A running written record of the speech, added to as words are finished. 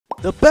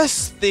The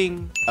best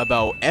thing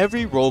about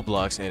every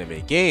Roblox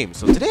anime game.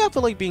 So today I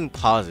feel like being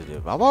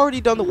positive. I've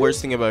already done the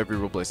worst thing about every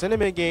Roblox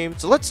anime game,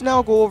 so let's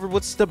now go over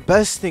what's the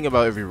best thing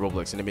about every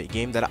Roblox anime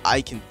game that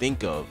I can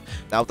think of.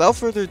 Now without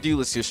further ado,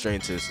 let's get straight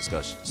into this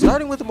discussion.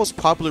 Starting with the most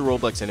popular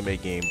Roblox anime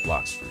game,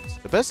 Blox Fruits.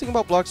 The best thing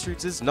about Blox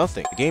Fruits is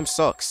nothing. The game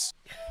sucks.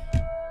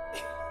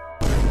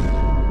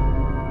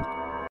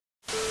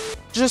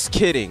 Just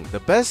kidding. The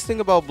best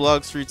thing about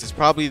Blox Fruits is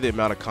probably the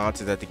amount of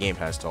content that the game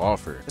has to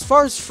offer, as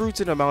far as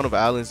fruits and amount of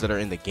islands that are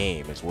in the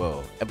game as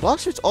well. And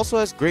Blox Fruits also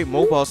has great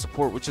mobile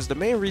support, which is the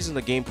main reason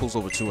the game pulls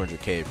over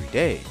 200k every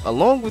day,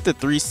 along with the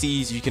 3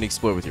 C's you can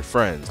explore with your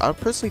friends. I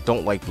personally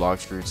don't like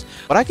Blox Fruits,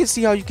 but I can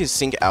see how you can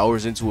sink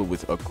hours into it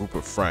with a group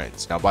of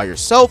friends. Now by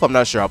yourself, I'm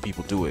not sure how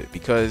people do it,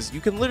 because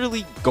you can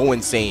literally go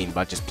insane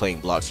by just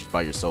playing Blox Fruits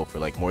by yourself for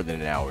like more than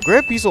an hour.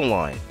 Grand Peace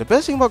Online. The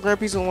best thing about Grand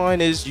Peace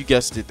Online is, you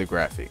guessed it, the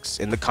graphics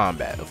and the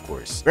combat. Of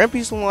course, Grand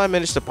Peace Online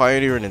managed to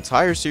pioneer an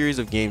entire series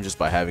of games just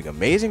by having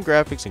amazing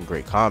graphics and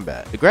great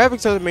combat. The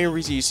graphics are the main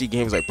reason you see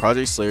games like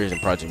Project Slayers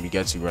and Project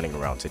Mugetsu running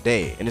around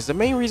today, and it's the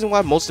main reason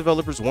why most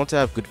developers want to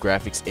have good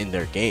graphics in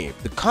their game.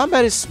 The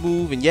combat is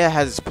smooth, and yeah, it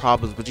has its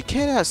problems, but you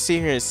cannot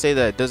sit here and say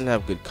that it doesn't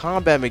have good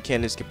combat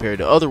mechanics compared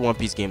to other One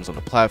Piece games on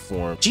the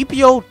platform.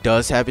 GPO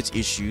does have its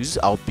issues,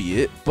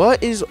 albeit,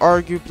 but is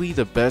arguably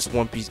the best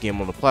One Piece game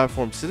on the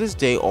platform to this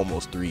day,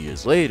 almost 3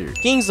 years later.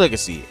 King's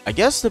Legacy. I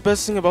guess the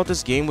best thing about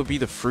this game would be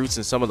the fruits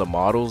and some of the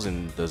models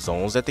and the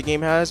zones that the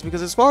game has,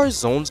 because as far as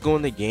zones go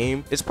in the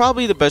game, it's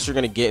probably the best you're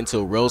going to get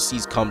until Real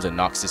Seas comes and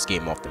knocks this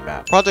game off the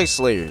map. Project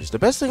Slayers. The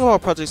best thing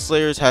about Project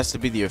Slayers has to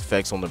be the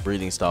effects on the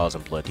breathing styles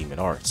and blood demon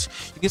arts.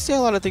 You can say a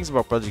lot of things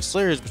about Project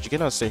Slayers, but you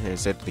cannot sit here and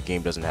say that the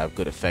game doesn't have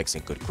good effects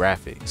and good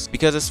graphics,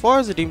 because as far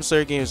as the Demon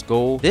Slayer games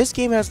go, this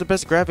game has the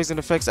best graphics and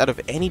effects out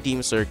of any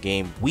Demon Slayer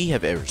game we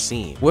have ever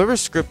seen. Whoever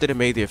scripted and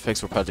made the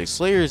effects for Project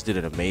Slayers did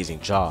an amazing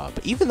job.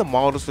 Even the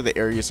models for the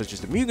areas such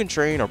as the Mugen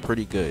Train are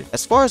pretty good.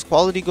 As far as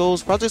quality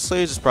goes, Project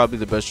Slayers is probably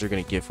the best you're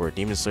going to get for a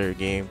Demon Slayer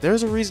game.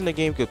 There's a reason the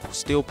game could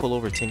still pull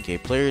over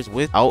 10k players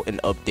without an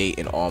update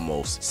in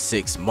almost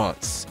 6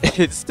 months.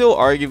 It's still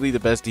arguably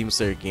the best Demon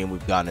Slayer game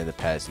we've gotten in the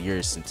past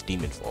years since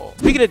Demonfall.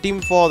 Speaking of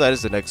Demonfall, that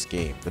is the next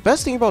game. The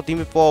best thing about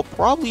Demonfall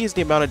probably is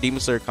the amount of Demon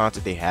Slayer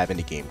content they have in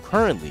the game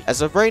currently.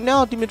 As of right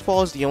now,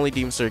 Demonfall is the only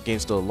Demon Slayer game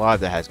still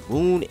alive that has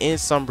moon and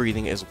sun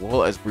breathing, as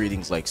well as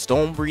breathings like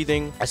stone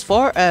breathing. As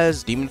far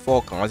as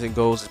Demonfall content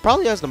goes, it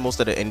probably has the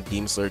most out of any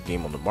Demon Slayer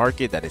game on the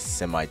market that is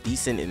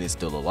semi-decent and is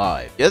still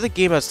alive. The other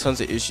game has tons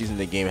of issues, and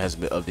the game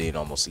hasn't been updated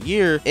almost a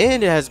year,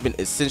 and it has been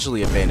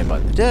essentially abandoned by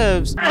the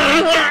devs.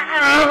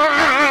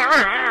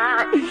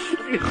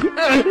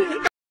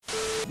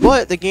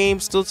 But the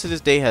game still to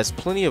this day has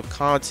plenty of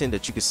content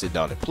that you can sit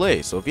down and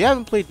play. So if you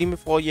haven't played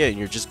Demonfall yet and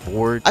you're just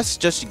bored, I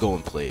suggest you go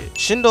and play it.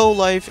 Shindo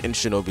Life and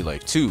Shinobi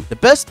Life 2. The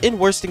best and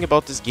worst thing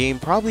about this game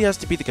probably has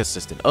to be the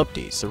consistent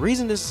updates. The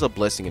reason this is a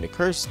blessing and a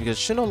curse is because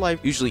Shindo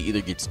Life usually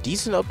either gets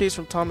decent updates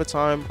from time to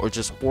time or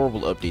just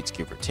horrible updates,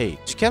 give or take.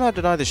 You cannot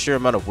deny the sheer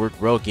amount of work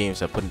Rail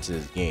Games have put into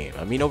this game.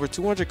 I mean, over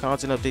 200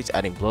 content updates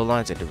adding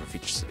bloodlines and different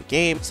features to the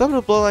game. Some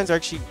of the bloodlines are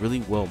actually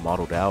really well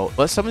modeled out,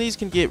 but some of these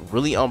can get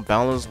really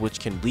unbalanced, which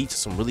can lead to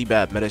some really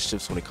bad meta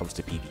shifts when it comes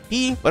to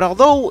PvP. But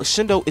although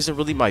Shindo isn't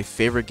really my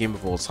favorite game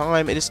of all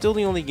time, it is still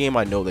the only game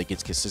I know that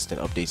gets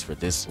consistent updates for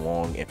this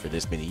long and for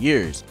this many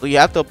years. So you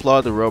have to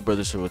applaud the Rail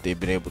brothers for what they've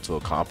been able to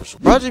accomplish.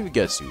 Project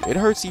Mugetsu. It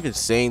hurts even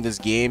saying this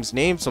game's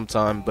name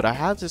sometime, but I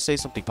have to say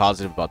something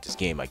positive about this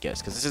game, I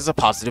guess, because this is a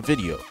positive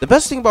video. The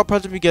best thing about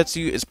Project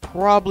Mugetsu is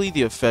probably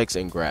the effects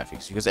and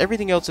graphics, because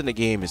everything else in the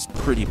game is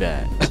pretty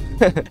bad.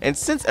 And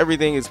since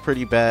everything is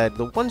pretty bad,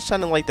 the one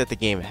shining light that the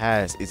game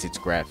has is its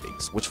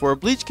graphics, which for a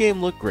Bleach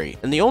game look great.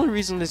 And the only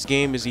reason this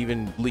game is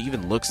even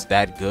looks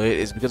that good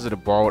is because of the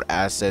borrowed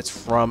assets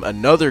from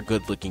another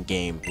good looking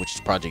game, which is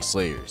Project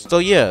Slayers. So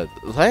yeah,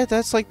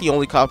 that's like the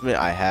only compliment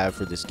I have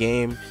for this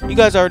game. You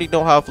guys already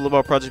know how I feel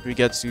about Project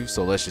Mugetsu,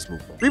 so let's just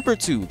move on. Reaper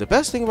 2. The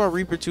best thing about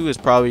Reaper 2 is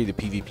probably the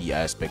PvP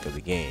aspect of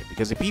the game,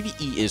 because the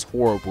PvE is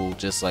horrible,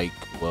 just like,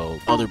 well,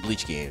 other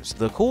Bleach games.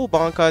 The cool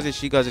bankais that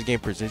Shiga's game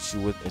presents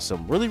you with and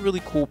some really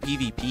cool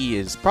PvP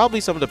is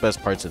probably some of the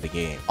best parts of the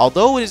game.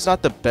 Although it is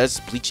not the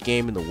best Bleach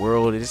game in the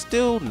world, it is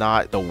still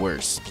not the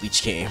worst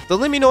Bleach game. So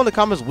let me know in the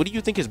comments, what do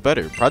you think is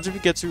better, Project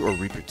Mugetsu or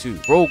Reaper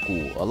 2? Roll.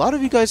 A lot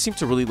of you guys seem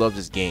to really love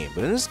this game,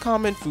 but in this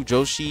comment,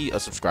 Fujoshi, a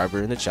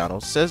subscriber in the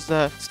channel, says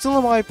that still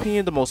in my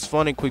opinion the most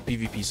fun and quick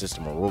PvP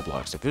system on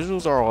Roblox. The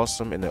visuals are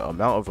awesome and the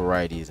amount of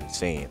variety is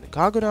insane. The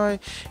Kagunai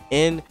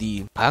and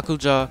the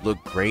Hakuja look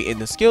great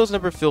and the skills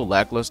never feel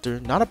lackluster.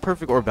 Not a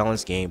perfect or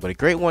balanced game, but a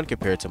great one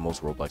compared to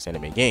most Roblox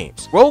anime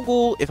games.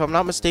 Roll, if I'm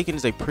not mistaken,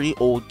 is a pretty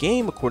old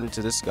game according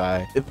to this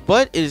guy,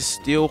 but it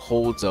still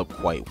holds up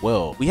quite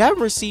well. We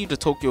haven't received a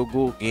Tokyo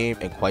Ghoul game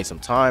in quite some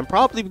time,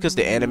 probably because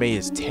the anime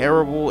is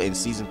terrible and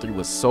season 3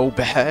 was so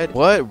bad,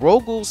 but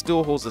Roll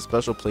still holds a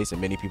special place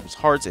in many people's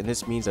hearts, and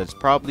this means that it's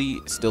probably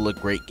still a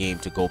great game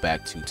to go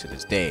back to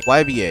this day.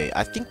 YBA.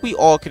 I think we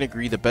all can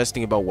agree the best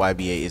thing about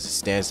YBA is the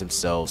stands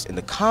themselves and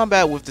the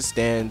combat with the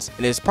stands,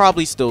 and it's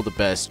probably still the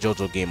best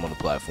JoJo game on the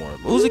platform.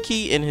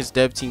 Uzuki and his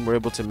dev team were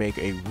able to make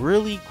a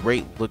really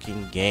great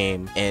looking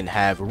game and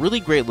have really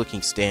great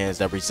looking stands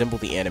that resemble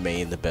the anime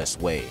in the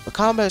best way. The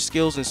combat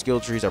skills and skill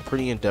trees are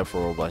pretty in depth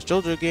for a Roblox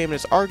JoJo game, and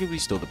it's arguably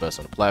still the best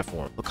on the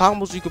platform. The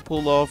combos you can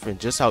pull off and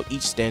just how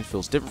each stand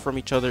feels different from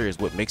each other is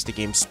what makes the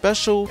game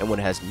special and what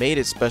has made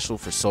it special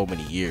for so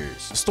many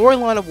years. The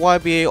storyline of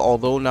YBA,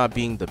 although not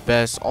being the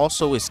best,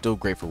 also is still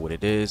great for what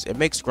it is. It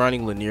makes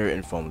grinding linear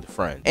and fun with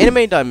friends.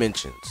 Anime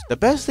Dimensions. The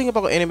best thing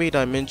about Anime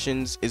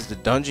Dimensions is the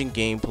dungeon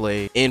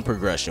gameplay and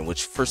progression,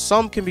 which for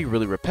some can be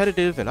really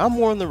repetitive, and I'm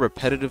more on the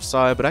repetitive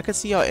side, but I can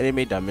see how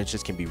Anime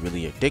Dimensions can be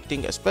really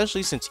addicting,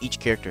 especially since each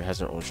character has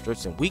their own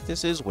strengths and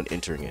weaknesses when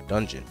entering a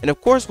dungeon. And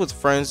of course with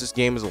friends, this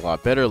game is a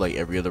lot better like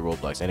every other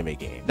Roblox anime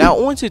game. Now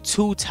on to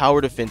 2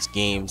 tower defense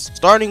games,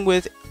 starting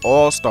with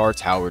All-Star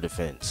Tower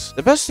Defense.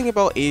 The best thing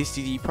about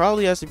ASTD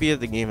probably has to be that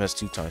the game has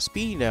 2 times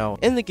speed now,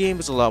 and the game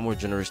is a lot more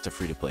generous to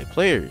free-to-play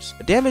players.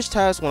 A damage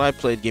task when I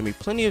played gave me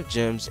plenty of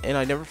gems, and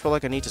I never felt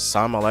like I need to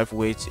sign my life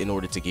away in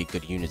order to get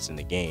good units in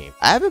the game.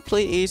 I haven't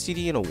played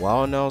ASTD in a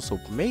while now, so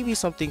maybe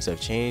some things have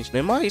changed, but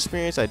in my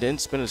experience I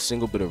didn't spend a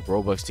single bit of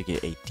Robux to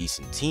get a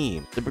decent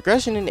team. The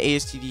progression in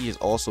ASTD is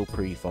also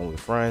pretty fun with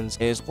friends,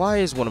 and is why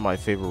it's one of my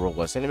favorite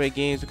Roblox anime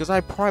games, because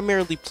I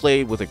primarily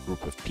played with a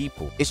group of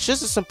people. It's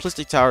just a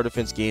simplistic tower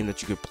defense game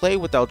that you could play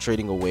without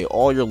trading away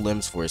all your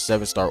limbs for a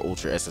 7-star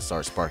Ultra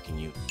SSR sparking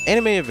you.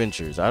 Anime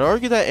Adventures. I'd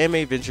argue that Anime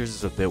Adventures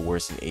is a bit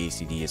worse than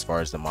ACD as far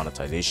as the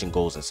monetization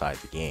goes inside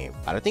the game.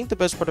 I think the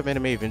best part of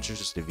Anime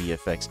Adventures is the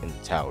VFX in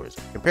the towers.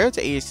 Compared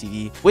to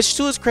ACD, which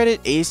to its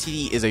credit,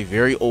 ACD is a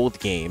very old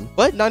game,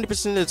 but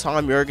 90% of the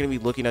time you are going to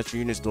be looking at your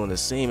units doing the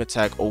same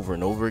attack over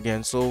and over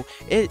again, so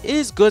it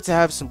is good to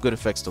have some good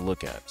effects to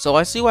look at. So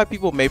I see why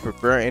people may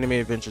prefer Anime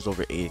Adventures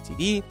over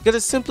ACD, because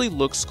it simply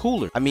looks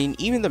cooler. I mean,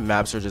 even the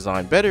maps are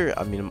designed better.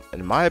 I mean,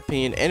 in my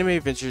opinion, Anime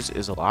Adventures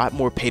is a lot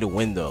more pay to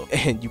win though,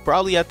 and you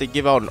probably have to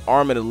give out an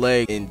arm and a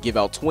leg and give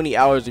out 20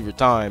 hours of your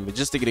time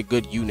just to get a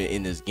good unit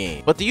in this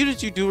game. But the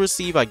units you do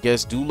receive, I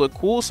guess, do look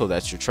cool, so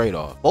that's your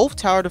trade-off. Both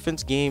tower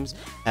defense games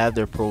have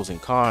their pros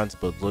and cons,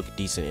 but look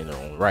decent in their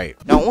own right.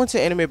 Now on to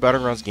Anime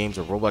Battlegrounds games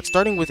of Roblox,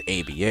 starting with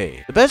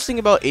ABA. The best thing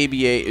about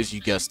ABA is,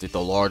 you guessed it,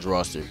 the large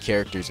roster of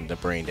characters and the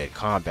brain dead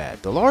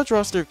combat. The large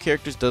roster of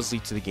characters does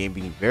lead to the game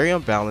being very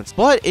unbalanced,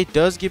 but it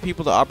does give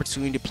people the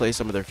opportunity to play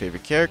some of their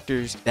favorite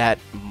characters that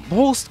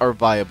most are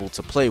viable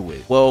to play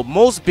with. Well,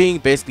 most being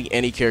basically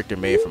any character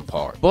made from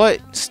par. But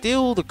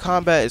still, the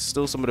combat is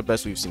still some of the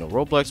best we've seen on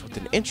Roblox. With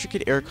an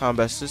intricate air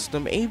combat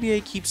system,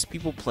 ABA keeps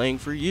people playing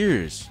for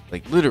years.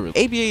 Like literally.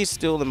 ABA is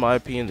still, in my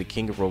opinion, the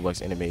king of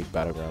Roblox Anime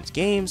Battlegrounds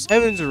games.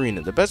 Heaven's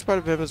Arena. The best part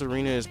of Heaven's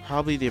Arena is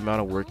probably the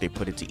amount of work they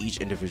put into each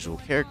individual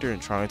character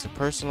and trying to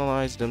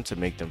personalize them to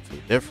make them feel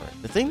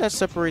different. The thing that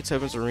separates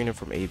Heaven's Arena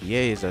from ABA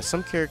is that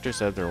some characters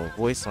have their own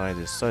voice lines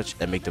as such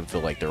that make them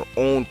feel like their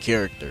own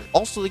character.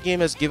 Also, the game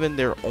has given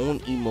their own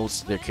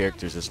emotes to their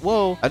characters as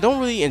well. I don't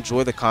really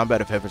enjoy the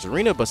combat of Heaven's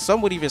Arena, but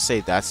some would even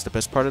say that's the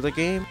best part of the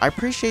game. I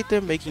appreciate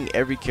them making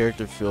every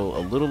character feel a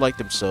little like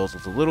themselves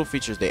with the little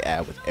features they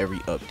add with every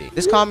update.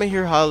 This comment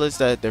here highlights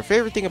that their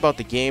favorite thing about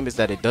the game is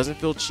that it doesn't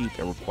feel cheap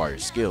and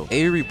requires skill.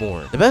 A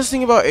Reborn. The best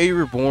thing about A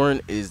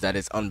Reborn is that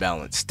it's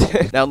unbalanced.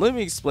 Now let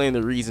me explain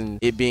the reason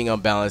it being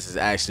unbalanced is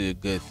actually a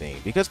good thing,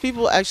 because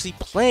people actually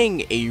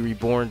playing A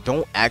Reborn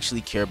don't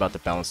actually care about the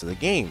balance of the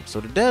game, so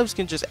the devs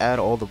can just add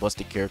all the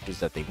busted characters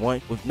that they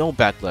want with no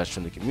backlash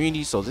from the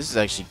community, so this is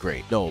actually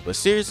great. No, but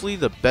seriously,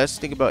 the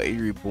best thing about A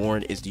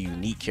Reborn is the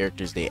unique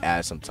characters they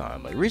add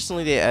sometimes. Like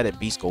recently they added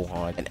Beast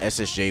Gohan and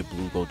SSJ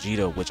Blue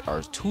Gogeta, which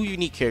are 2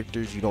 unique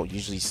characters you don't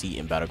usually see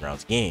in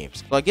Battlegrounds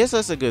games. So I guess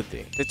that's a good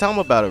thing.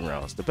 Saitama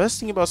Battlegrounds. The best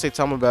thing about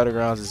Saitama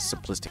Battlegrounds is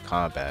simplistic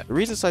combat. The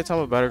reason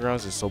Saitama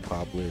Battlegrounds is so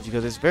popular is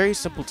because it's very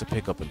simple to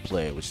pick up and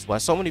play, which is why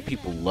so many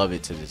people love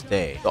it to this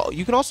day.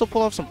 You can also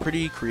pull off some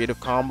pretty creative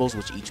combos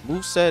with each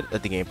moveset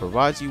that the game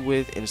provides you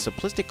with, and a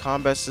simplistic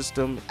combat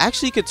system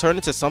actually could turn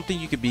into something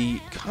you could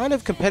be kind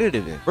of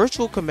competitive in.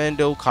 Virtual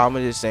Commando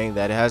commented saying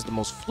that it has the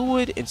most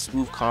fluid and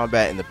smooth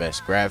combat and the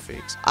best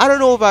graphics. I don't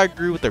know if I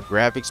agree with the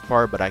graphics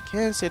part, but I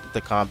can say that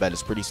the combat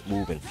is pretty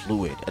smooth and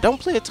fluid. I don't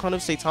play a ton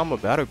of Saitama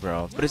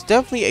Battlegrounds, but it's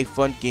definitely a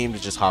fun game to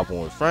just hop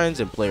on with friends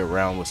and play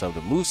around with some of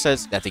the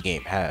movesets that the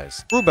game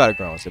has. Fruit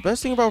Battlegrounds. The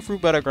best thing about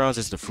Fruit Battlegrounds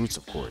is the fruits,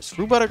 of course.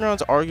 Fruit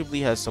Battlegrounds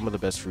arguably has some of the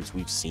best fruits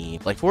we've seen.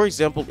 Like for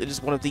example, it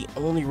is one of the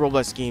only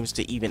Roblox games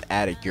to even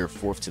add a Gear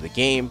 4th to the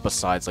game,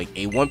 besides like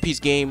a One Piece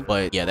game,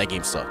 but yeah, that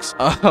game sucks.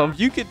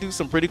 You could do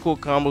some pretty cool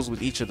combos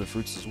with each of the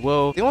fruits as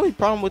well. The only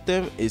problem with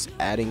them is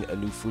adding a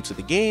new fruit to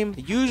the game.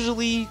 It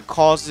usually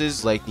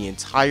causes like the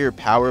entire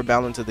power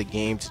balance of the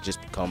game to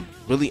just become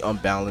really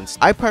unbalanced.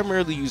 I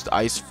primarily used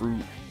ice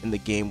fruit in the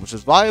game, which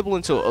was viable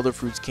until other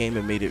fruits came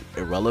and made it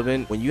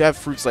irrelevant. When you have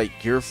fruits like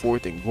Gear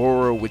 4th and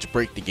Goro, which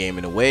break the game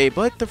in a way,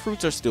 but the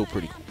fruits are still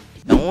pretty cool.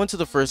 Now on to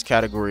the first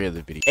category of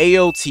the video,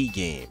 AOT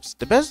games.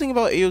 The best thing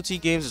about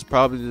AOT games is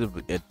probably the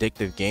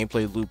addictive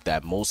gameplay loop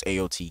that most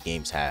AOT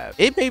games have.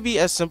 It may be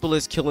as simple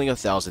as killing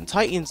 1,000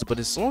 titans, but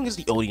as long as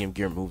the ODM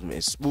gear movement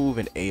is smooth,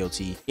 and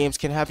AOT games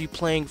can have you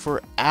playing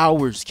for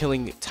hours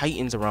killing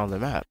titans around the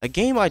map. A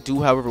game I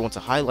do however want to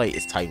highlight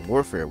is Titan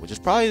Warfare, which is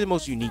probably the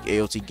most unique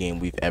AOT game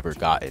we've ever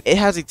gotten. It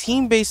has a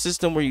team-based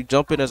system where you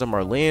jump in as a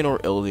Marleyan or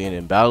Alien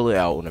and battle it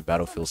out on a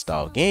Battlefield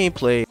style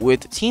gameplay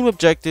with team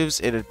objectives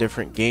in a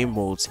different game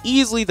modes.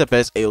 Easily the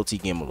best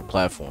AOT game on the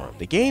platform.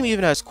 The game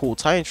even has cool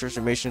Titan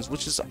transformations,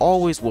 which is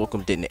always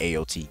welcomed in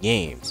AOT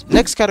games.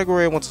 Next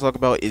category I want to talk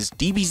about is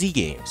DBZ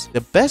games.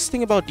 The best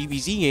thing about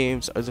DBZ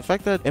games is the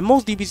fact that in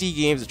most DBZ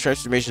games, the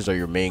transformations are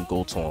your main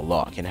goal to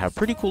unlock and have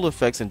pretty cool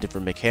effects and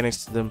different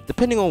mechanics to them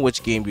depending on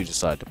which game you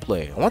decide to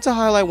play. I want to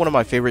highlight one of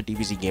my favorite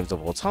DBZ games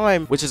of all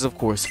time, which is of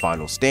course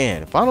Final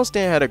Stand. Final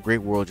Stand had a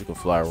great world you can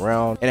fly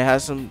around, and it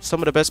has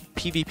some of the best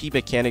PvP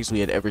mechanics we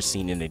had ever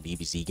seen in a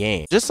DBZ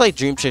game. Just like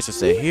Dream Chaser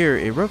said here,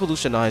 it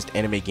revolutionized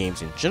anime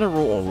games in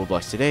general on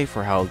Roblox today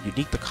for how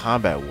unique the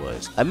combat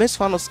was. I miss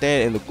Final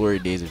Stand in the glory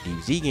days of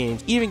DBZ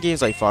games. Even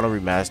games like Final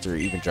Remaster or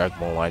even Dragon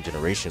Ball Online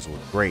Generations were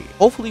great.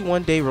 Hopefully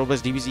one day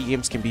Roblox DBZ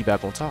games can be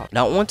back on top.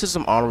 Now on to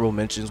some honorable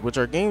mentions, which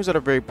are games that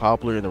are very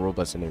popular in the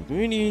Roblox anime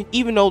community,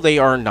 even though they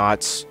are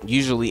not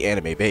usually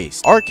anime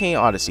based. Arcane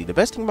Odyssey. The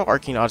best thing about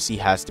Arcane Odyssey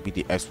has to be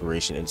the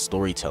exploration and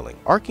storytelling.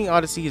 Arcane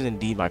Odyssey is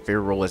indeed my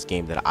favorite Roblox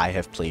game that I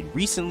have played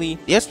recently.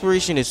 The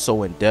exploration is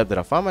so in depth that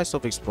I find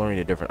myself exploring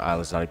the different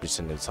islands 90%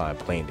 of the time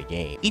playing the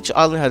game. Each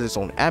island has its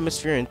own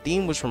atmosphere and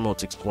theme, which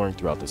promotes exploring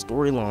throughout the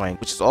storyline,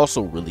 which is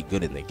also really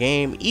good in the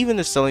game. Even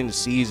the selling the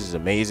seas is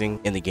amazing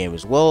in the game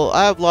as well.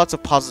 I have lots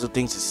of positive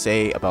things to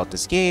say about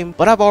this game,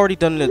 but I've already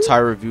done an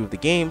entire review of the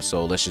game,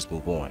 so let's just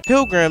move on.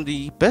 Pilgrim.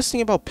 The best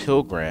thing about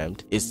Pilgrim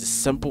is the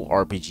simple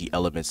RPG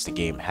elements the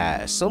game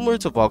has. Similar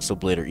to Voxel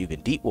Blade or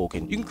even Deep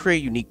Woken, you can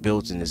create unique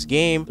builds in this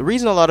game. The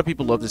reason a lot of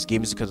people love this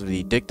game is because of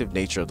the addictive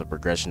nature of the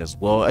progression, as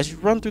well as you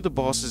run through the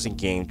bosses and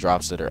game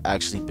drops that are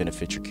actually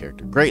benefit your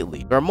character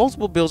greatly. There are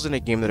multiple builds in the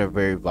game that are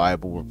very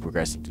viable when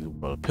progressing through the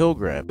world of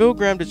Pilgrim.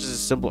 Pilgrim is just a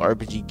simple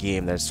RPG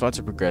game that is fun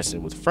to progress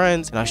in with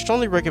friends, and I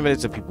strongly recommend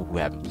it to people who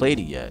haven't played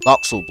it yet.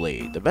 Voxel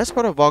Blade. The best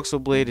part of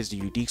Voxel Blade is the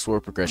unique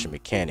sword progression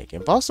mechanic.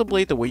 In Voxel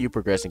Blade, the way you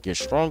progress and get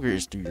stronger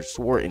is through your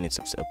sword and its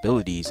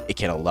abilities it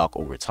can unlock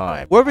over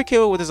time. Whoever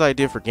came up with this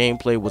idea for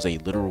gameplay was a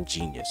literal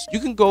genius. You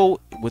can go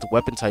with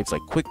weapon types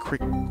like quick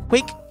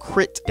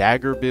crit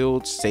dagger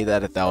builds, say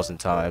that 1,000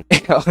 times,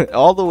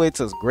 all the way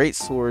to great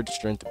sword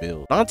strength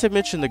build. Not to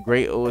mention the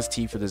great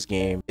OST for this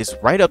game is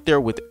right up there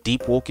with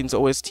Deep Woken's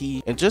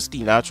OST, and just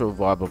the natural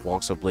vibe of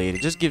Voxel Blade.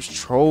 It just gives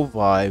troll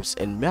vibes,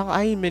 and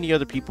many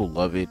other people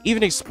love it.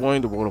 Even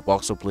exploring the world of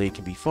Voxel Blade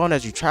can be fun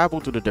as you travel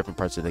through the different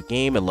parts of the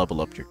game and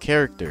level up your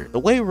character. The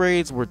way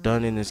raids were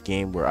done in this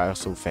game were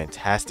also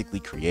fantastically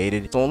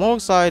created. So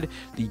alongside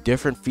the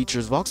different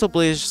features, Voxel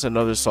Blade is just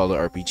another solid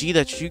RPG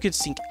that you can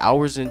sink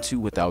hours into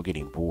without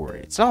getting bored.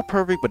 It's not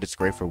perfect, but it's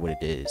great for what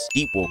it is.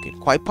 Deep Woken.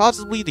 Quite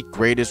possibly the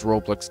greatest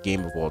Roblox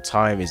game of all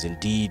time is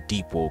indeed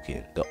Deep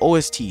Woken. The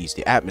OSTs,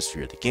 the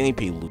atmosphere, the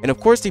gameplay loop, and of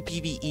course the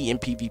PvE and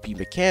PvP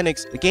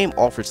mechanics the game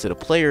offers to the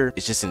player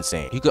is just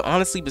insane. You could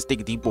honestly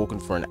mistake Deep Woken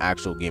for an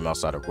actual game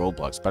outside of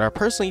Roblox, but I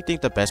personally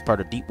think the best part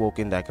of Deep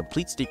Woken that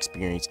completes the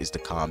experience is the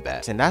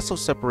combat, and that's what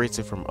separates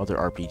it from other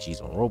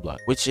RPGs on Roblox,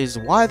 which is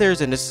why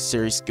there's a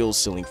necessary skill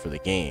ceiling for the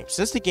game.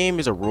 Since the game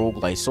is a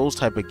roguelike Souls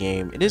type of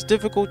game, it is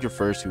difficult your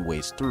first few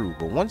ways through,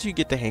 but once you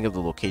get the hang of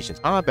the location's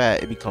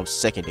combat, it becomes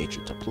second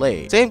nature to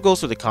play. Same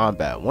goes for the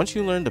combat. Once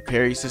you learn the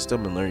parry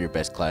system and learn your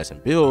best class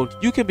and build,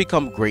 you can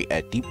become great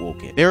at Deep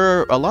Woken. There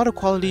are a lot of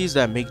qualities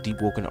that make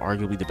Deep Woken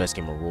arguably the best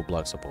game on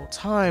Roblox of all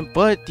time,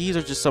 but these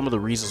are just some of the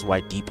reasons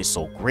why Deep is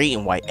so great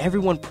and why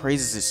everyone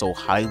praises it so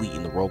highly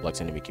in the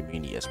Roblox anime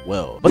community as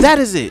well. But that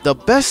is it. The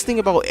best thing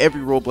about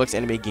every Roblox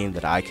anime game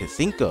that I could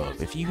think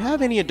of. If you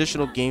have any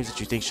additional games that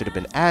you think should have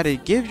been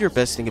added, give your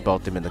best thing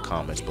about them in the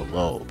comments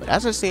below. But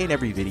as I say in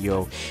every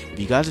video, if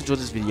you guys enjoyed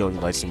this video and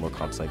you'd like to see more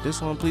content like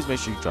this one, please make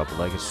sure you drop a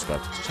like and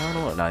subscribe to the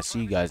channel, and I'll see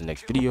you guys in the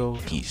next video.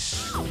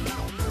 Peace.